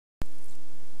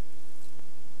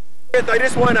I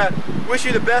just want to wish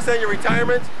you the best on your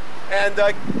retirement and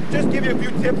just give you a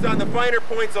few tips on the finer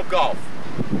points of golf.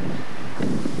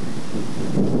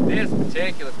 At this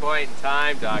particular point in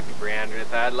time, Dr.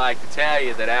 Brandreth, I'd like to tell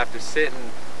you that after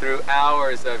sitting through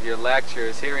hours of your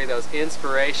lectures, hearing those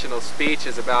inspirational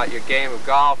speeches about your game of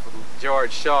golf with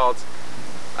George Schultz,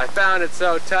 I found it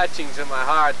so touching to my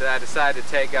heart that I decided to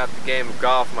take up the game of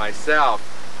golf myself.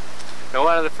 Now,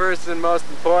 one of the first and most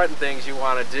important things you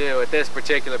want to do at this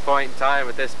particular point in time,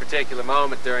 at this particular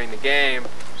moment during the game,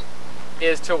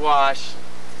 is to wash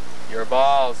your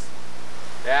balls.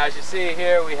 Now, as you see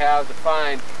here, we have the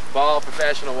fine ball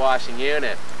professional washing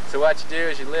unit. So what you do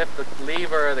is you lift the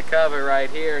lever or the cover right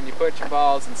here and you put your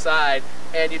balls inside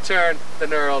and you turn the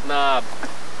knurled knob.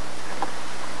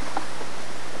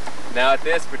 Now, at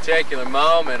this particular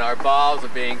moment, our balls are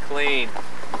being cleaned.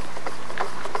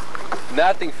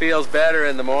 Nothing feels better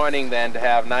in the morning than to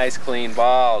have nice clean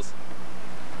balls.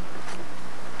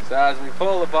 So as we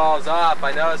pull the balls off,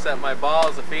 I notice that my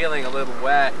balls are feeling a little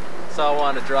wet, so I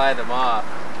want to dry them off.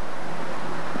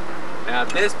 Now, at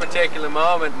this particular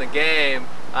moment in the game,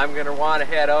 I'm going to want to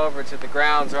head over to the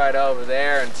grounds right over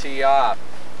there and tee off.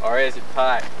 Or is it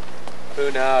putt?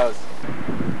 Who knows?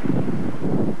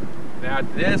 Now,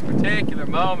 at this particular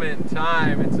moment in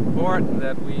time, it's important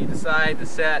that we decide to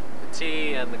set the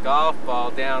tee and the golf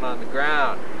ball down on the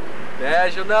ground. Now,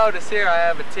 as you'll notice here, I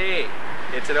have a tee.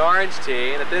 It's an orange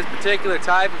tee, and this particular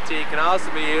type of tee can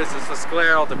also be used as a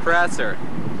scleral depressor.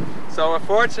 So we're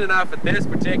fortunate enough at this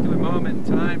particular moment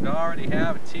in time to already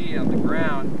have a tee on the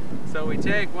ground. So we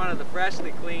take one of the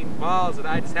freshly cleaned balls that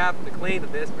I just happen to clean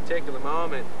at this particular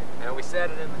moment, and we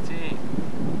set it in the tee.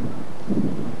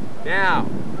 Now,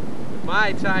 with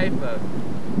my type of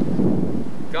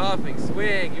golfing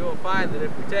swing, you will find that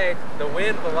if we take the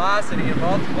wind velocity and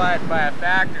multiply it by a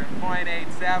factor of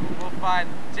 0.87, we'll find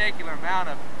the particular amount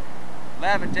of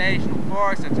levitational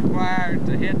force that's required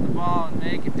to hit the ball and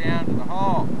make it down to the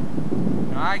hole.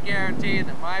 Now, I guarantee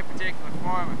that my particular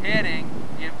form of hitting,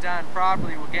 if done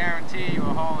properly, will guarantee you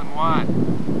a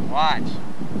hole-in-one. Watch.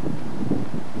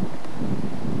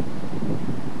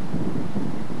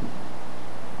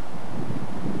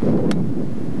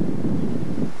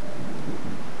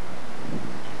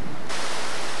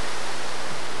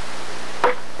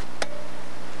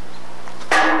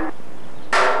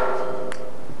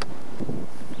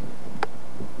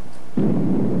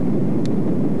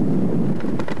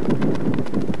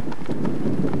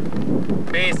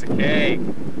 Piece of cake.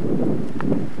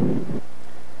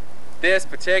 This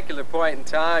particular point in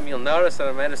time, you'll notice that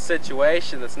I'm in a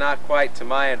situation that's not quite to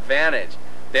my advantage.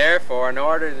 Therefore, in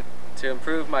order to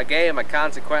improve my game, I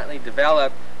consequently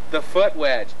developed the foot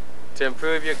wedge to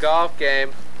improve your golf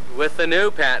game with the new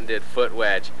patented foot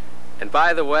wedge. And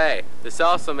by the way, this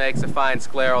also makes a fine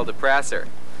scleral depressor.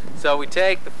 So we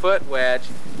take the foot wedge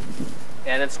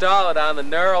and install it on the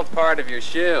knurled part of your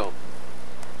shoe.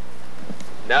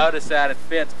 Notice that it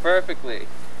fits perfectly.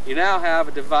 You now have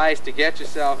a device to get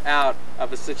yourself out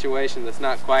of a situation that's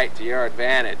not quite to your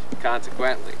advantage,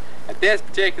 consequently. At this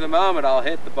particular moment, I'll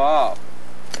hit the ball.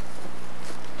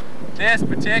 At this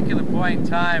particular point in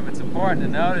time, it's important to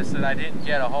notice that I didn't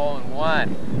get a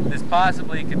hole-in-one. This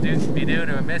possibly could be due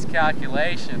to a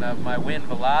miscalculation of my wind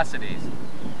velocities.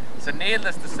 So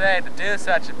needless to say, to do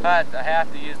such a putt, I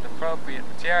have to use the appropriate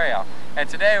material. And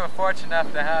today we're fortunate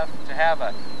enough to have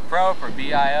a PROP, or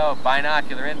BIO,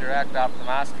 binocular indirect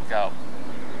ophthalmoscope.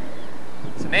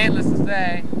 So needless to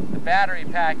say, the battery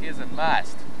pack is a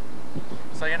must.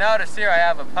 So you notice here I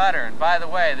have a putter, and by the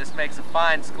way, this makes a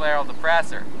fine scleral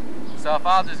depressor. So if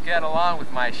I'll just get along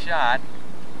with my shot,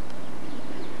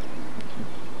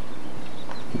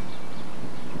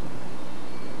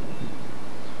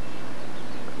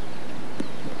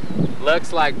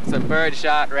 looks like some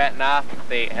birdshot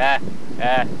retinopathy.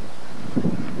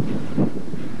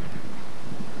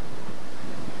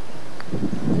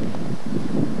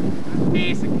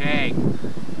 Piece of cake.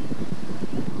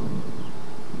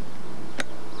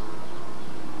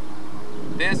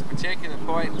 This particular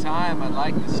point in time, I'd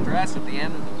like to stress at the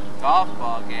end of the golf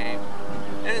ball game,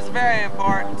 it is very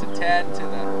important to tend to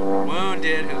the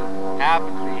wounded who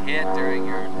happen to be hit during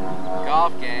your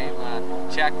golf game.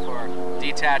 Check for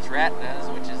detached retinas,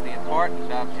 which is the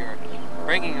importance of your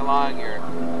bringing along your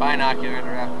binocular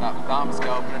indirect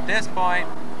ophthalmoscope. And at this point,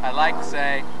 I'd like to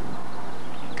say,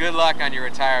 good luck on your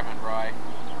retirement, Roy.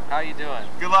 How you doing?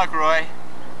 Good luck, Roy.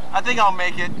 I think I'll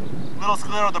make it. A little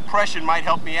scleral depression might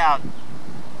help me out.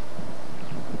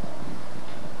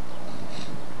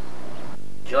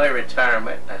 Enjoy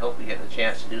retirement. I hope we get the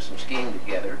chance to do some skiing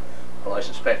together, although I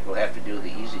suspect we'll have to do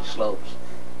the easy slopes.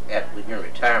 When you're in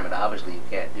retirement, obviously you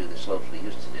can't do the slopes we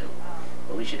used to do.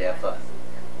 but we should have fun.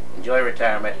 Enjoy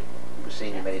retirement. We've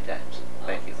seen you many times.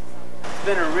 Thank you. It's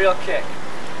been a real kick.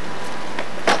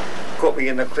 Caught me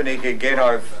in the clinic again.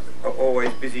 I've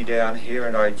always busy down here,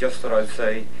 and I just thought I'd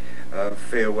say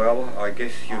farewell. I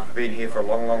guess you've been here for a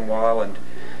long, long while, and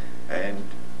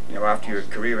you know, after your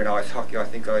career in ice hockey, I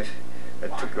think it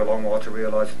took you a long while to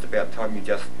realise it's about time you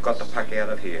just got the puck out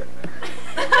of here.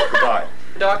 Goodbye.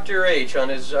 Dr. H on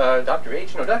his, Dr.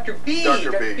 H? No, Dr. B.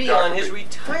 Dr. B. on his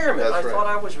retirement. That's I right. thought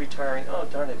I was retiring. Oh,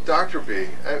 darn it. Dr. B,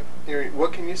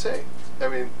 what can you say? I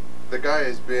mean, the guy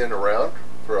has been around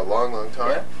for a long, long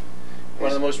time. Yeah. One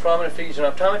of the most prominent figures in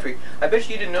optometry. I bet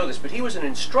you didn't know this, but he was an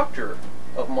instructor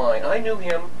of mine. I knew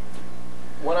him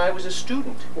when I was a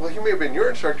student. Well, he may have been your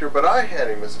instructor, but I had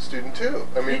him as a student too.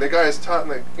 I mean, the guy has taught,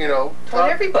 Taught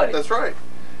everybody. That's right.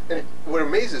 And what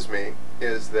amazes me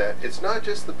is that it's not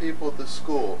just the people at the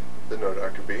school that know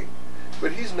Dr. B,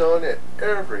 but he's known at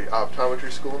every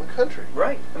optometry school in the country.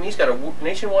 Right. I mean, he's got a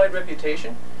nationwide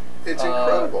reputation. It's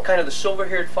incredible. Kind of the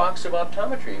silver-haired fox of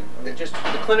optometry. I mean, just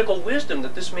the clinical wisdom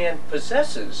that this man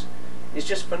possesses is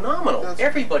just phenomenal.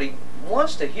 Everybody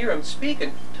wants to hear him speak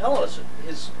and tell us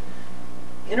his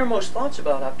innermost thoughts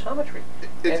about optometry.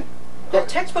 And that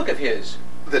textbook of his.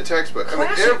 The textbook.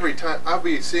 Classic. I mean, every time I'll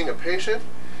be seeing a patient,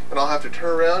 and I'll have to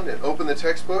turn around and open the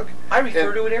textbook. I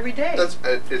refer to it every day.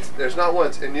 There's not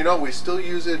once, and we still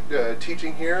use it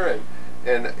teaching here,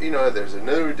 and there's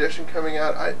another edition coming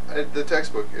out. The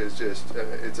textbook is just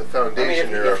it's a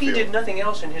foundation. I mean, if he did nothing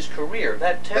else in his career,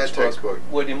 that textbook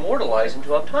would immortalize into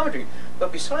optometry.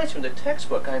 But besides from the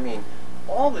textbook, I mean,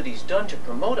 all that he's done to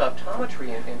promote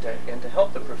optometry and to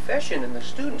help the profession and the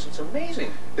students, it's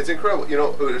amazing. It's incredible.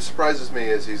 What surprises me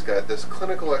is he's got this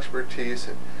clinical expertise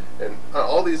and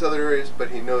all these other areas,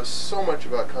 but he knows so much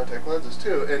about contact lenses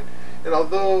too. And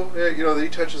although he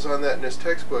touches on that in his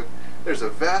textbook, there's a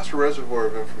vast reservoir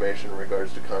of information in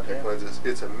regards to contact lenses.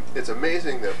 It's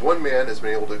amazing that one man has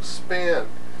been able to expand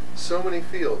so many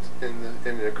fields in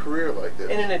a career like this.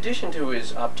 And in addition to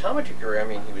his optometry career, I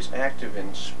mean, he was active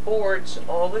in sports and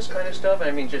all this kind of stuff.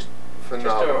 I mean, just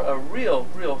a real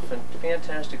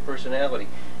fantastic personality.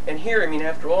 And here, I mean,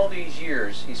 after all these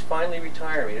years, he's finally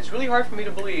retiring. It's really hard for me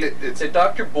to believe that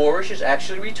Dr. Borish is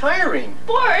actually retiring.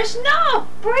 Borish? No!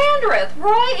 Brandreth!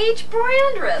 Roy H.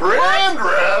 Brandreth!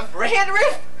 Brandreth?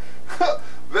 Brandreth?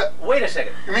 Wait a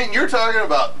second. You mean you're talking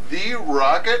about the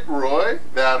Rocket Roy?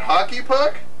 That hockey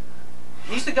puck?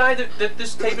 He's the guy that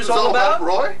this tape is all about?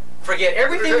 Roy? Forget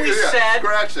everything we said.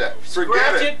 Scratch that.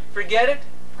 Scratch it. Forget it.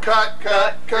 Cut.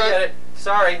 Forget it.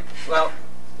 Sorry. Well,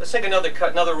 let's take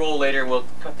another roll later. We'll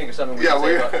think of something we can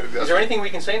say about. Is there anything we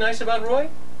can say nice about Roy?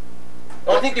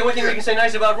 Oh, I think the only thing we can say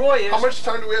nice about Roy is... How much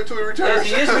time do we have till he retires?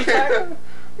 He is retired.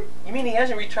 You mean he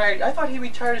hasn't retired? I thought he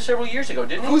retired several years ago,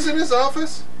 didn't he? Who's in his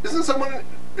office? Isn't someone...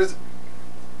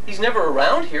 He's never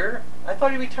around here. I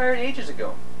thought he retired ages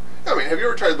ago. I mean, have you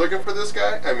ever tried looking for this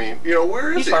guy? I mean,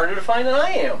 where is he? He's harder to find than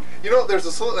I am. There's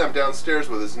a slit lamp downstairs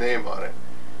with his name on it.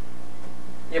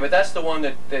 Yeah, but that's the one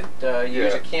that you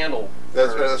use a candle.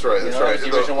 That's right.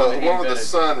 The one with the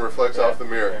sun reflects off the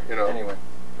mirror. Anyway.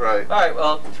 Right. All right.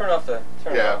 Well, turn off.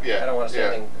 Yeah. I don't want to say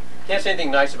anything. Can't say anything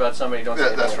nice about somebody. Don't say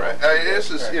anything. That's right. It's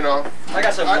just I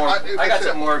got something more. I got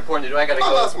something more important to do. I got to go.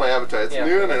 I lost my appetite. It's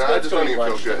noon, and I just don't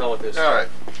even feel good. All right.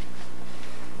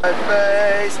 I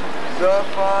face the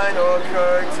final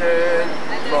curtain.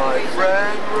 My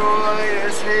friend Roy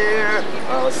is here.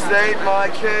 I'll state my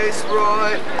case,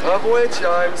 Roy, of which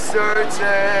I'm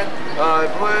certain.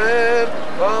 I've lived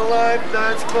a life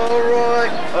that's full, Roy.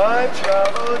 I've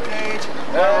traveled each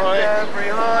and every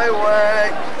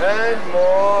highway and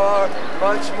more,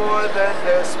 much more than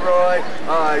this, Roy.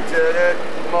 I did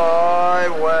it my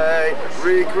way.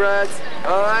 Regrets,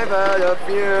 I've had a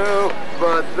few,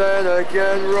 but then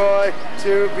again, Roy,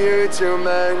 too few to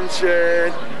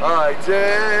mention. I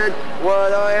did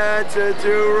what I had to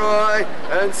do, Roy,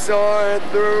 and saw it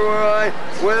through, Roy,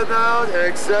 without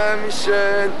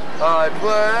exemption. I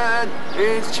planned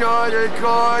each charted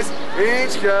course,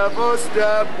 each careful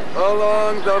step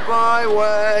along the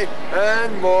byway,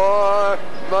 and more,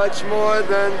 much more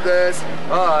than this.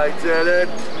 I did it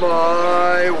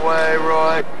my way,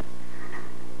 Roy.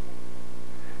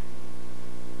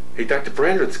 Hey, Dr.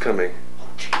 Brandreth's coming. Oh,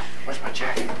 jeez. Where's my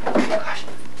jacket? Oh, gosh.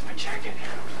 My jacket here.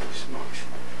 Holy smokes.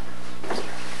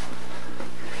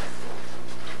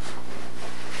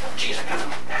 Oh, jeez, I got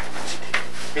him.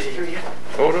 Is he here yet?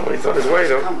 Oh, no, he's on his way,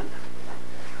 though. Coming.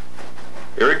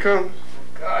 Here he comes.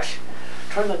 Gosh.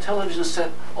 Turn the television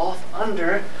set off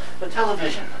under the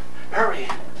television. Hurry.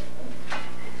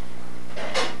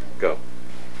 Go.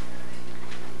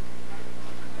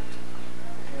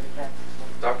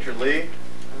 Dr. Lee,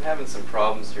 I'm having some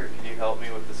problems here. Can you help me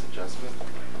with this adjustment?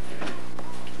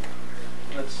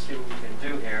 Let's see what we can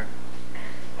do here.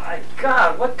 My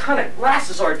God, what kind of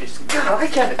glasses are these? God, I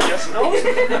can't adjust those.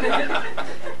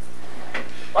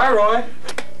 Hi, Roy.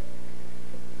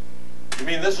 You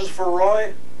mean this is for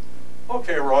Roy?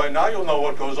 Okay, Roy, now you'll know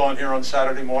what goes on here on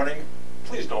Saturday morning.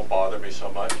 Please don't bother me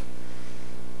so much.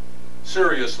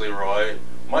 Seriously, Roy,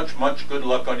 much good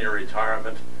luck on your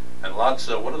retirement. And lots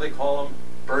of, what do they call them?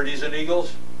 Birdies and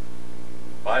eagles?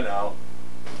 Bye now.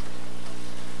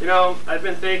 You know, I've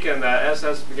been thinking that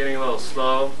SS is getting a little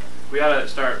slow. We ought to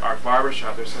start our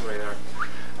barbershop. There's somebody there.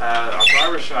 Our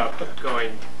barbershop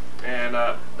going. And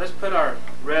let's put our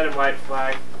red and white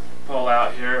flag pole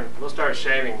out here, and we'll start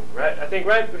shaving. Right, I think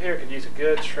right here could use a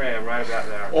good trim right about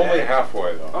there. Okay? Only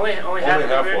halfway, though. Only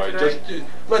halfway. Just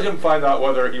let him find out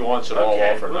whether he wants it all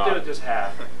off or not. Okay, we'll do it just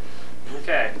half.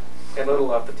 Okay. A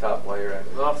little off the top while you're at it. A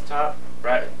little off the top?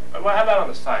 Right. Well, how about on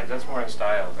the sides? That's more in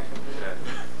style. Yeah.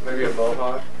 Maybe a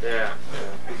mohawk? Yeah.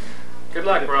 Good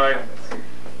luck, Roy.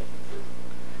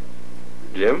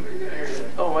 Jim?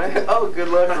 Oh, man. Oh, good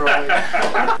luck, Roy.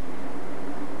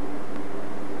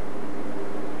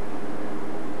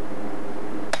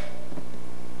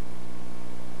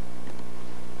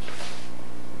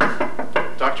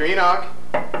 Dr. Enoch?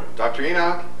 Dr.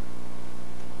 Enoch?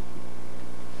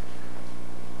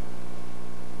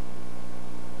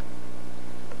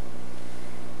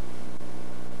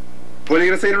 What are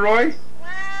you going to say to Roy? Here's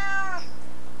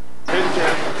the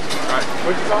jam. All right.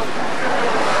 What'd you call?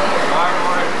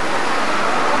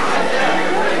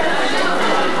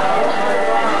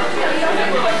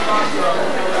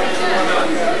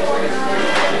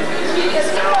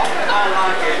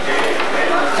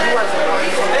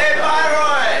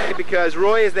 Because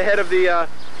Roy is the head of the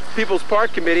People's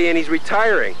Park Committee and he's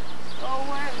retiring. Oh,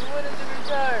 when is he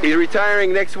retiring? He's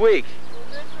retiring next week. Well,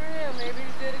 good for him. Maybe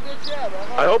he did a good job.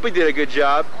 I hope he did a good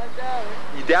job. I doubt it.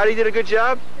 You doubt he did a good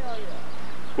job? Hell yeah.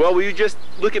 Well, will you just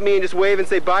look at me and just wave and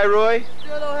say bye, Roy? We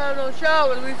still don't have no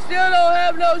showers. We still don't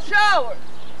have no showers.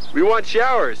 We want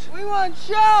showers. We want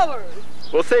showers.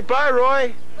 Well, say bye,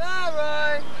 Roy. Bye,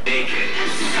 Roy.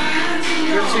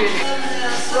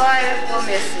 Roy, we'll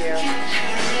miss you.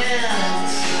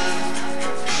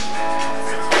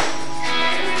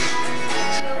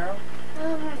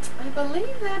 I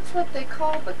believe that's what they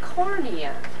call the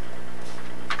cornea.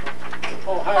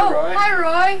 Oh, hi, Roy. Hi,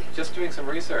 Roy. Just doing some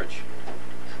research.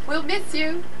 We'll miss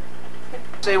you.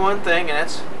 Say one thing, and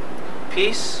that's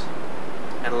peace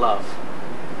and love.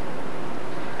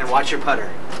 And watch your putter.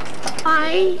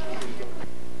 Hi.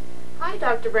 Hi,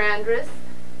 Dr. Brandreth.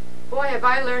 Boy, have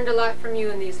I learned a lot from you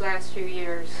in these last few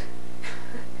years.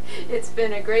 It's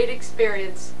been a great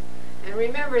experience. And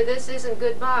remember, this isn't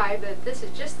goodbye, but this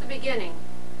is just the beginning.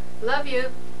 Love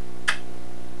you.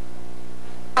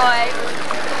 Roy.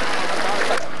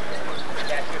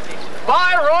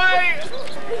 Bye, Roy!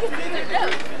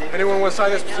 Anyone want to sign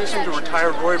this petition to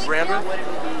retire Roy Brandreth?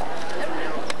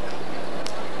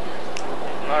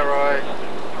 Bye, Roy.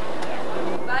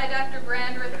 Bye, Dr.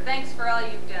 Brandreth. Thanks for all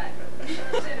you've done.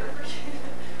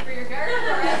 For your garden.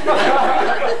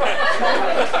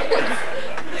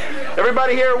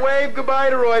 Everybody here, wave goodbye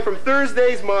to Roy from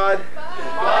Thursday's Mod.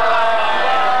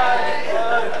 Bye.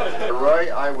 Roy,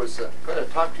 I was going to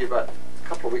talk to you about a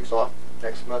couple of weeks off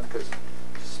next month because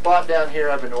spot down here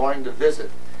I've been wanting to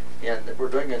visit, and we're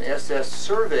doing an SS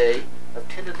survey of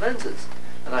tinted lenses,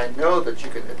 and I know that you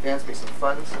can advance me some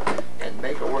funds and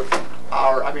make it worth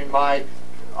our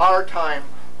time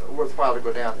worthwhile to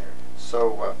go down there.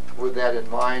 So with that in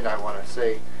mind, I want to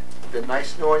say it's been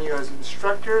nice knowing you as an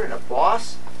instructor and a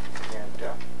boss, and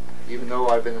even though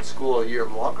I've been in school a year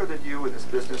longer than you in this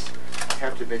business, I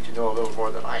have to admit you know a little more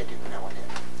than I do now and then.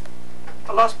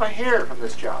 I lost my hair from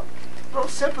this job. A little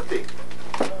sympathy.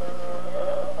 Does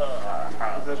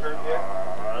this hurt yet?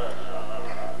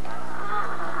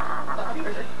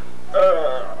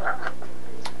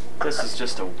 This is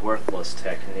just a worthless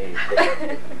technique.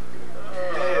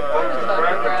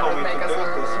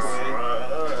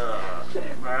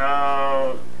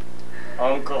 Well,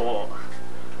 Uncle.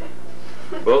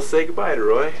 Well, say goodbye to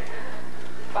Roy.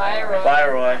 Bye, Roy. Bye,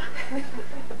 Roy.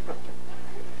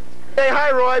 Hey,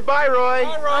 hi, Roy. Bye, Roy.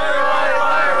 Bye, Roy.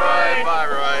 Bye,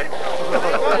 Roy.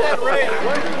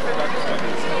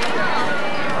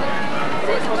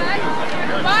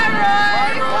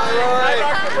 Hi,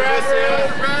 Dr.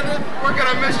 Brandreth. We're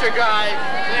gonna miss you, guy.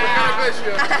 We're gonna miss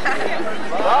you.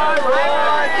 Bye,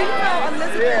 Roy.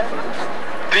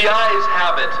 The eyes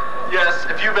have it. Yes,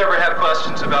 if you've ever had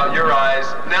questions about your eyes,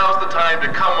 now's the time to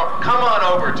come on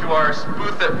over to our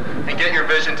booth and get your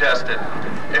vision tested.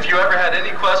 If you ever had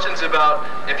any questions about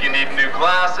if you need new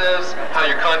glasses, how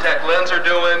your contact lens are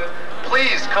doing,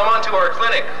 please come on to our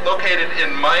clinic located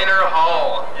in Minor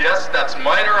Hall. Yes, that's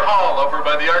Minor Hall over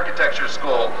by the architecture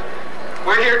school.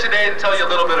 We're here today to tell you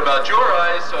a little bit about your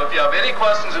eyes, so if you have any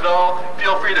questions at all,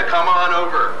 feel free to come on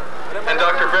over. And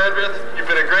Dr. Brandreth, you've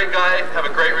been a great guy. Have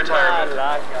a great retirement.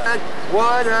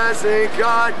 What has he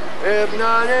got if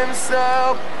not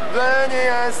himself? Then he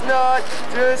has not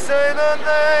to say the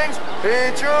things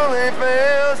he truly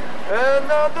feels, and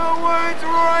not the words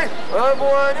right of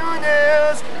one who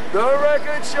kneels. The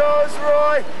record shows,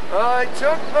 Roy, I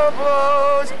took the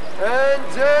blows and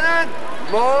did it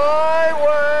my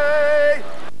way.